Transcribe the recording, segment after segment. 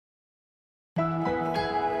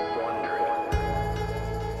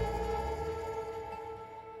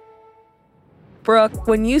Brooke,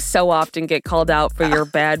 when you so often get called out for your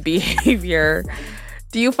bad behavior,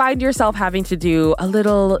 do you find yourself having to do a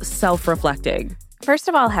little self-reflecting? First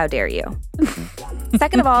of all, how dare you?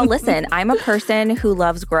 Second of all, listen, I'm a person who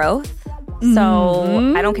loves growth.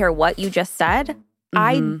 So I don't care what you just said.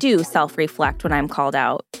 I do self-reflect when I'm called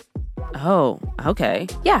out. Oh, okay.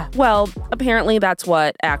 Yeah. Well, apparently that's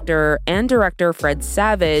what actor and director Fred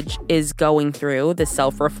Savage is going through, the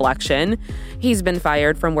self-reflection. He's been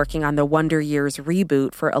fired from working on the Wonder Years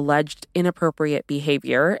reboot for alleged inappropriate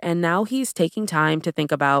behavior, and now he's taking time to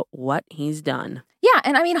think about what he's done. Yeah,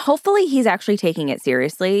 and I mean, hopefully he's actually taking it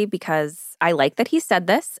seriously because I like that he said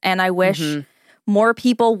this, and I wish more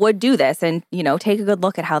people would do this and, you know, take a good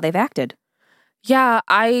look at how they've acted. Yeah,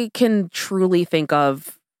 I can truly think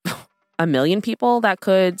of a million people that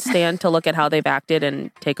could stand to look at how they've acted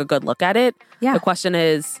and take a good look at it. Yeah. The question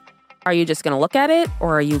is, are you just going to look at it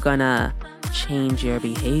or are you going to change your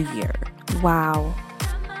behavior? Wow.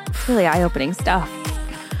 It's really eye-opening stuff.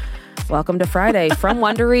 Welcome to Friday. From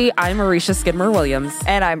Wondery, I'm Marisha Skidmore-Williams.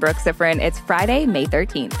 And I'm Brooke Siffrin. It's Friday, May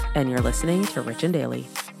 13th. And you're listening to Rich and Daily.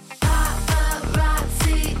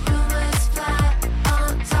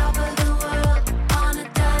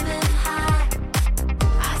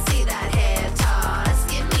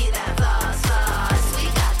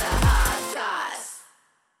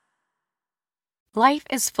 Life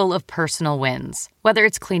is full of personal wins, whether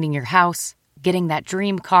it's cleaning your house, getting that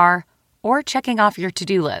dream car, or checking off your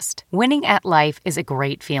to-do list. Winning at life is a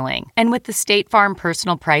great feeling. And with the State Farm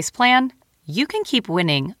Personal Price Plan, you can keep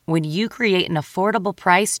winning when you create an affordable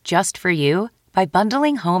price just for you by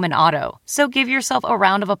bundling home and auto. So give yourself a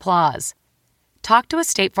round of applause. Talk to a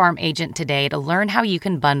State Farm agent today to learn how you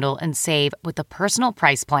can bundle and save with the Personal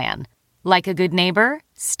Price Plan. Like a good neighbor,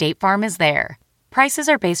 State Farm is there. Prices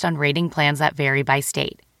are based on rating plans that vary by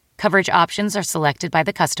state. Coverage options are selected by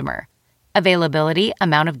the customer. Availability,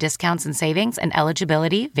 amount of discounts and savings, and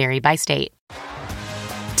eligibility vary by state.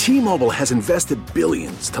 T-Mobile has invested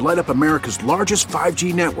billions to light up America's largest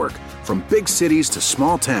 5G network, from big cities to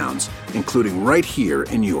small towns, including right here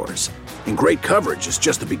in yours. And great coverage is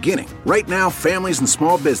just the beginning. Right now, families and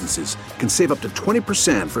small businesses can save up to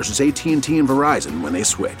 20% versus AT&T and Verizon when they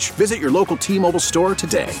switch. Visit your local T-Mobile store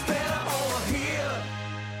today.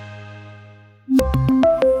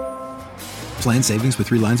 Plan savings with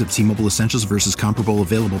 3 lines of T-Mobile Essentials versus comparable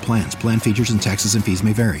available plans. Plan features and taxes and fees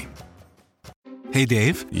may vary. Hey,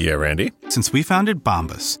 Dave. Yeah, Randy. Since we founded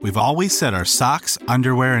Bombas, we've always said our socks,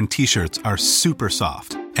 underwear, and T-shirts are super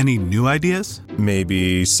soft. Any new ideas?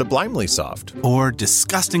 Maybe sublimely soft. Or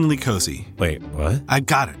disgustingly cozy. Wait, what? I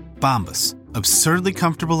got it. Bombas. Absurdly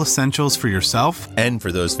comfortable essentials for yourself and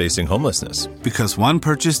for those facing homelessness. Because one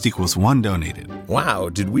purchased equals one donated. Wow,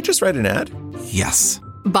 did we just write an ad? Yes.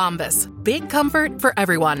 Bombas. Big comfort for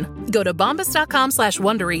everyone. Go to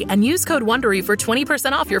bombas.com/Wondery and use code Wondery for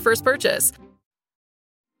 20% off your first purchase.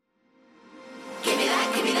 Give me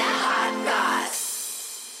that hot sauce.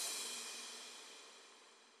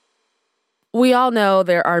 We all know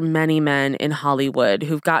there are many men in Hollywood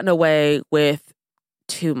who've gotten away with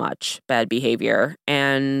too much bad behavior.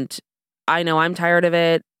 And I know I'm tired of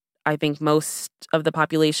it. I think most of the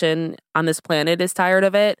population on this planet is tired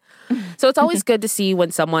of it. So it's always good to see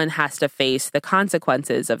when someone has to face the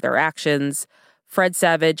consequences of their actions. Fred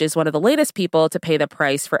Savage is one of the latest people to pay the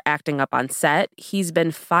price for acting up on set. He's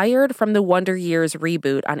been fired from the Wonder Years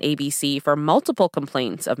reboot on ABC for multiple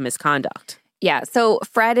complaints of misconduct. Yeah, so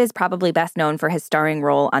Fred is probably best known for his starring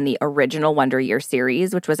role on the original Wonder Years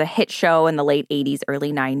series, which was a hit show in the late 80s,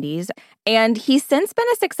 early 90s. And he's since been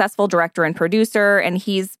a successful director and producer, and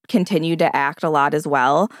he's continued to act a lot as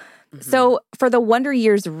well. Mm-hmm. So for the Wonder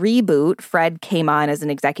Years reboot, Fred came on as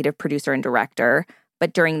an executive producer and director.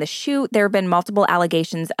 But during the shoot, there have been multiple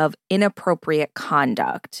allegations of inappropriate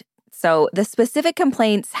conduct. So the specific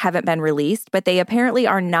complaints haven't been released, but they apparently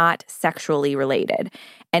are not sexually related.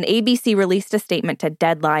 And ABC released a statement to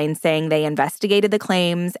Deadline saying they investigated the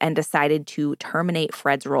claims and decided to terminate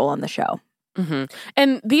Fred's role on the show. Mm-hmm.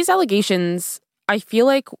 And these allegations, I feel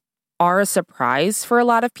like, are a surprise for a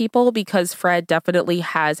lot of people because Fred definitely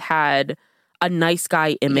has had a nice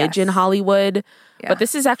guy image in Hollywood. Yeah. But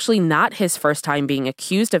this is actually not his first time being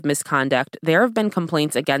accused of misconduct. There have been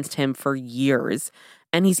complaints against him for years,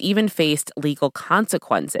 and he's even faced legal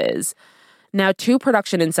consequences. Now, 2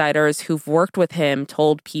 production insiders who've worked with him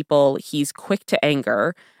told People he's quick to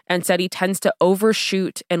anger and said he tends to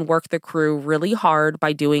overshoot and work the crew really hard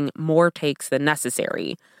by doing more takes than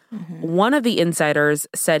necessary. Mm-hmm. One of the insiders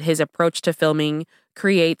said his approach to filming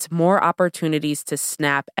creates more opportunities to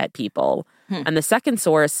snap at people. And the second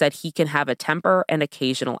source said he can have a temper and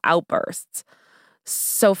occasional outbursts.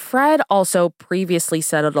 So Fred also previously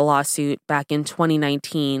settled a lawsuit back in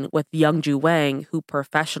 2019 with Youngju Wang, who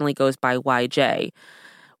professionally goes by YJ.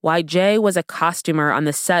 YJ was a costumer on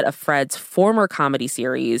the set of Fred's former comedy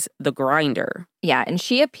series, The Grinder. Yeah, and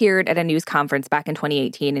she appeared at a news conference back in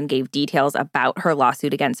 2018 and gave details about her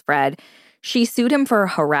lawsuit against Fred. She sued him for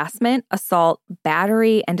harassment, assault,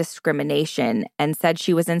 battery, and discrimination, and said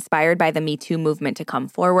she was inspired by the Me Too movement to come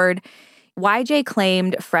forward. YJ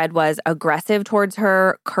claimed Fred was aggressive towards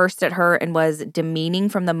her, cursed at her, and was demeaning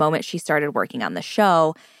from the moment she started working on the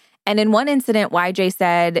show. And in one incident, YJ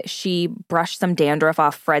said she brushed some dandruff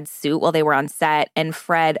off Fred's suit while they were on set, and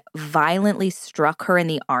Fred violently struck her in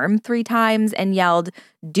the arm 3 times and yelled,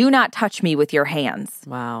 "Do not touch me with your hands."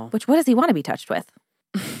 Wow. Which, what does he want to be touched with?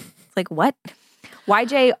 Like, what?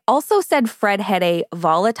 YJ also said Fred had a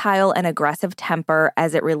volatile and aggressive temper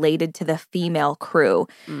as it related to the female crew.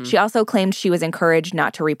 She also claimed she was encouraged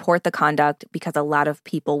not to report the conduct because a lot of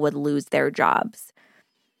people would lose their jobs,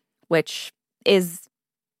 which is,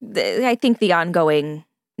 I think, the ongoing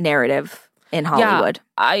narrative in Hollywood.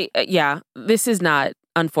 This is not,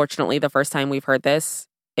 unfortunately, the first time we've heard this.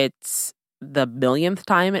 It's the millionth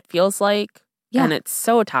time, it feels like. Yeah. And it's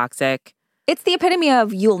so toxic. It's the epitome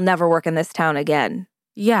of you'll never work in this town again.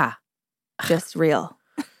 Yeah. Just real.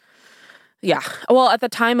 Yeah. Well, at the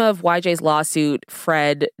time of YJ's lawsuit,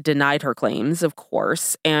 Fred denied her claims, of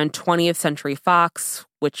course, and 20th Century Fox,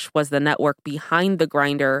 which was the network behind The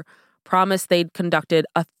Grinder, promised they'd conducted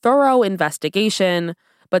a thorough investigation,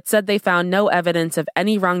 but said they found no evidence of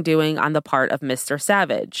any wrongdoing on the part of Mr.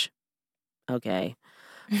 Savage. Okay.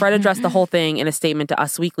 Fred addressed the whole thing in a statement to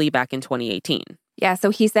Us Weekly back in 2018. Yeah,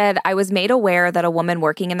 so he said, "I was made aware that a woman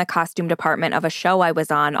working in the costume department of a show I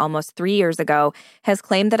was on almost 3 years ago has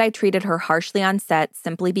claimed that I treated her harshly on set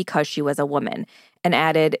simply because she was a woman," and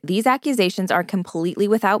added, "These accusations are completely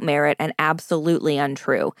without merit and absolutely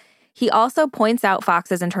untrue." He also points out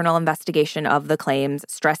Fox's internal investigation of the claims,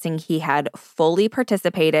 stressing he had fully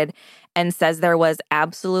participated and says there was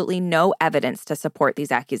absolutely no evidence to support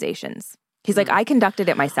these accusations. He's like, "I conducted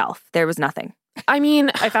it myself. There was nothing." I mean,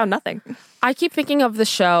 I found nothing. I keep thinking of the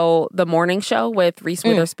show, The Morning Show with Reese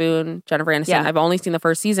Witherspoon, Jennifer Aniston. Yeah. I've only seen the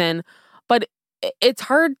first season, but it's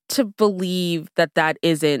hard to believe that that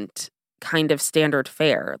isn't kind of standard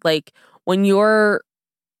fare. Like, when you're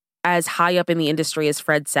as high up in the industry as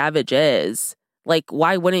Fred Savage is, like,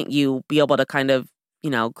 why wouldn't you be able to kind of,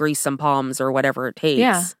 grease some palms or whatever it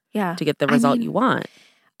takes to get the result you want?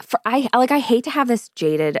 I hate to have this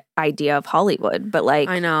jaded idea of Hollywood, but like,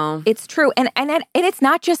 I know it's true. And it's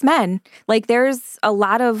not just men. Like, there's a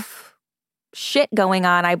lot of shit going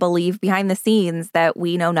on, I believe, behind the scenes that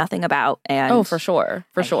we know nothing about. And for sure.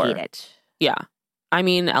 I hate it. Yeah. I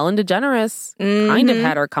mean, Ellen DeGeneres kind of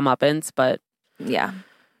had her comeuppance, but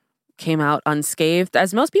came out unscathed,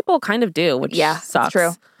 as most people kind of do, which sucks. It's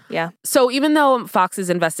true. Yeah. So even though Fox's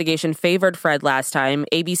investigation favored Fred last time,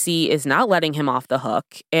 ABC is not letting him off the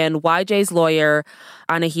hook. And YJ's lawyer,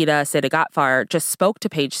 Anahita Siddhagapar, just spoke to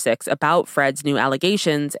Page Six about Fred's new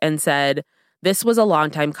allegations and said, "This was a long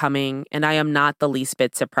time coming, and I am not the least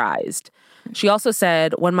bit surprised." She also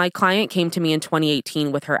said, "When my client came to me in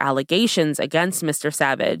 2018 with her allegations against Mr.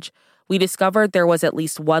 Savage, we discovered there was at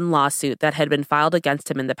least one lawsuit that had been filed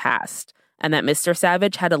against him in the past, and that Mr.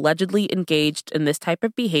 Savage had allegedly engaged in this type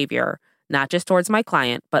of behavior, not just towards my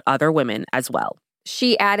client, but other women as well."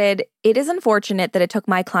 She added, "It is unfortunate that it took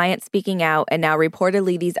my client speaking out and now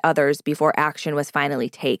reportedly these others before action was finally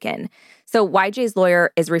taken." So YJ's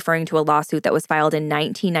lawyer is referring to a lawsuit that was filed in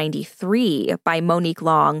 1993 by Monique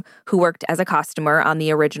Long, who worked as a costumer on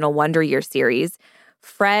the original Wonder Years series.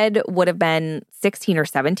 Fred would have been 16 or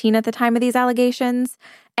 17 at the time of these allegations.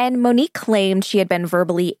 And Monique claimed she had been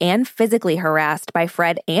verbally and physically harassed by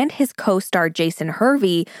Fred and his co-star Jason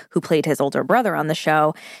Hervey, who played his older brother on the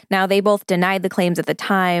show. Now, they both denied the claims at the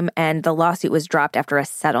time, and the lawsuit was dropped after a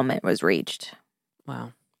settlement was reached.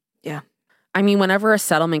 Wow. Yeah. I mean, whenever a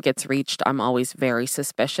settlement gets reached, I'm always very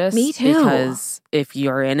suspicious. Me too. Because if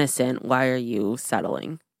you're innocent, why are you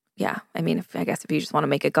settling? Yeah. I mean, I guess if you just want to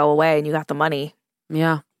make it go away and you got the money.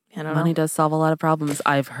 Yeah. I don't Money know. does solve a lot of problems,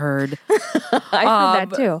 I've heard. I've heard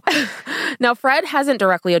that too. Now, Fred hasn't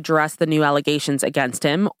directly addressed the new allegations against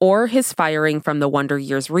him or his firing from the Wonder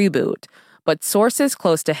Years reboot, but sources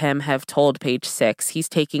close to him have told Page Six he's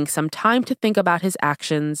taking some time to think about his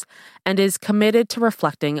actions and is committed to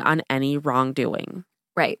reflecting on any wrongdoing.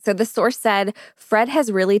 Right. So the source said, Fred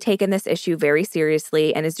has really taken this issue very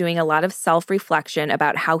seriously and is doing a lot of self-reflection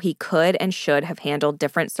about how he could and should have handled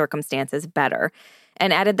different circumstances better,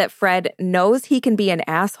 and added that Fred knows he can be an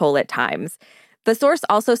asshole at times. The source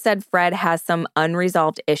also said Fred has some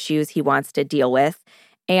unresolved issues he wants to deal with.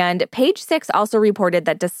 And Page Six also reported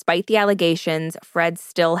that despite the allegations, Fred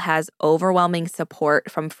still has overwhelming support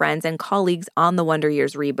from friends and colleagues on the Wonder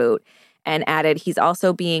Years reboot, and added he's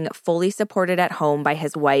also being fully supported at home by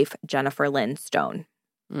his wife, Jennifer Lynn Stone.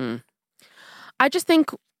 I just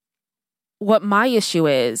think what my issue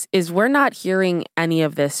is we're not hearing any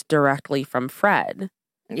of this directly from Fred.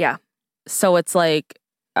 Yeah. So it's like,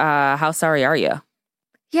 how sorry are you?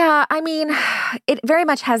 Yeah, I mean, it very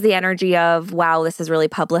much has the energy of, wow, this is really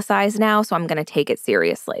publicized now, so I'm going to take it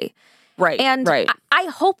seriously. Right, and right. I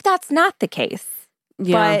hope that's not the case.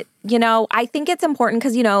 Yeah. But, I think it's important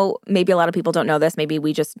because, maybe a lot of people don't know this. Maybe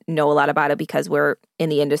we just know a lot about it because we're in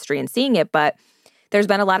the industry and seeing it. But there's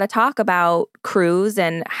been a lot of talk about crews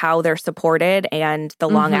and how they're supported and the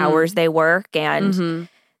long hours they work. And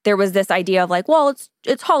there was this idea of like, well,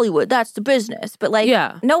 it's Hollywood. That's the business. But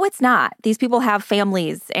no, it's not. These people have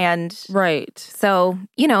families. And so,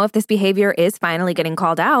 if this behavior is finally getting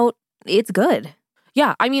called out, it's good.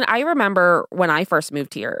 Yeah. I mean, I remember when I first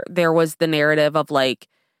moved here, there was the narrative of like,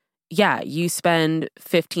 yeah, you spend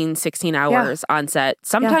 15, 16 hours on set,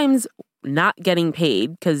 sometimes not getting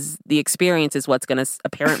paid because the experience is what's going to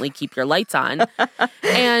apparently keep your lights on.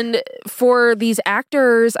 And for these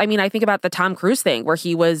actors, I mean, I think about the Tom Cruise thing where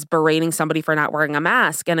he was berating somebody for not wearing a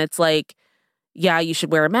mask. And it's like, yeah, you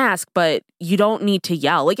should wear a mask, but you don't need to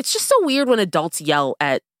yell. Like, it's just so weird when adults yell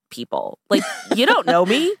at people. Like, you don't know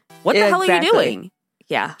me. What the hell are you doing?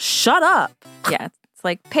 Yeah. Shut up. Yeah. It's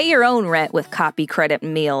like, pay your own rent with copy credit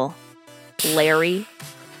meal, Larry.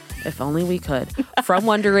 If only we could. From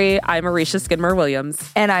Wondery, I'm Arisha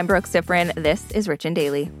Skidmore-Williams. And I'm Brooke Sifrin. This is Rich and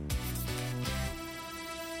Daily.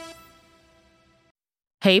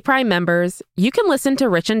 Hey, Prime members. You can listen to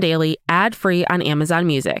Rich and Daily ad-free on Amazon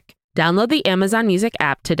Music. Download the Amazon Music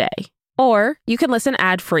app today. Or you can listen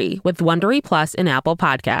ad-free with Wondery Plus in Apple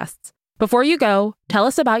Podcasts. Before you go, tell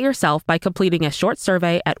us about yourself by completing a short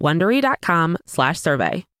survey at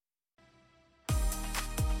Wondery.com/survey.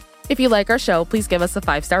 If you like our show, please give us a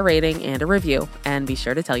 5-star rating and a review, and be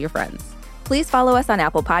sure to tell your friends. Please follow us on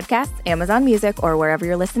Apple Podcasts, Amazon Music, or wherever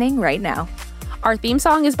you're listening right now. Our theme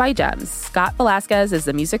song is by Gems. Scott Velasquez is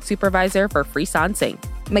the music supervisor for Frisson Sync.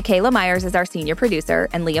 Michaela Myers is our senior producer,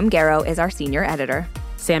 and Liam Garrow is our senior editor.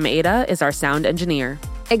 Sam Ada is our sound engineer.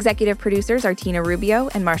 Executive producers are Tina Rubio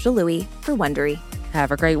and Marshall Louie for Wondery.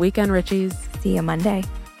 Have a great weekend, Richies. See you Monday.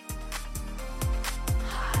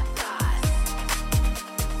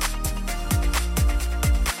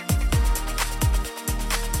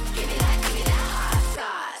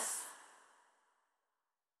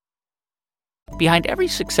 Behind every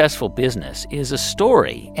successful business is a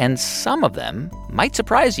story, and some of them might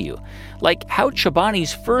surprise you. Like how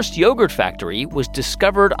Chobani's first yogurt factory was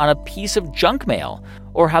discovered on a piece of junk mail,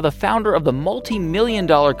 or how the founder of the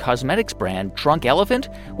multi-million-dollar cosmetics brand Drunk Elephant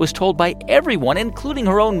was told by everyone, including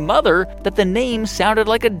her own mother, that the name sounded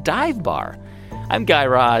like a dive bar. I'm Guy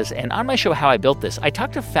Raz, and on my show How I Built This, I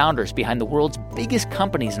talk to founders behind the world's biggest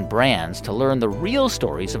companies and brands to learn the real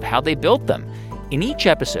stories of how they built them. In each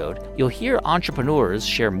episode, you'll hear entrepreneurs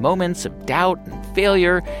share moments of doubt and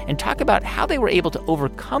failure and talk about how they were able to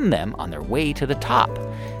overcome them on their way to the top.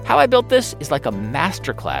 How I Built This is like a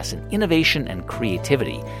masterclass in innovation and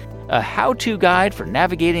creativity, a how-to guide for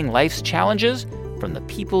navigating life's challenges from the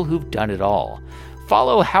people who've done it all.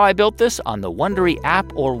 Follow How I Built This on the Wondery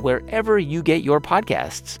app or wherever you get your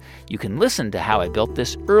podcasts. You can listen to How I Built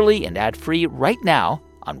This early and ad-free right now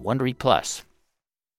on Wondery Plus.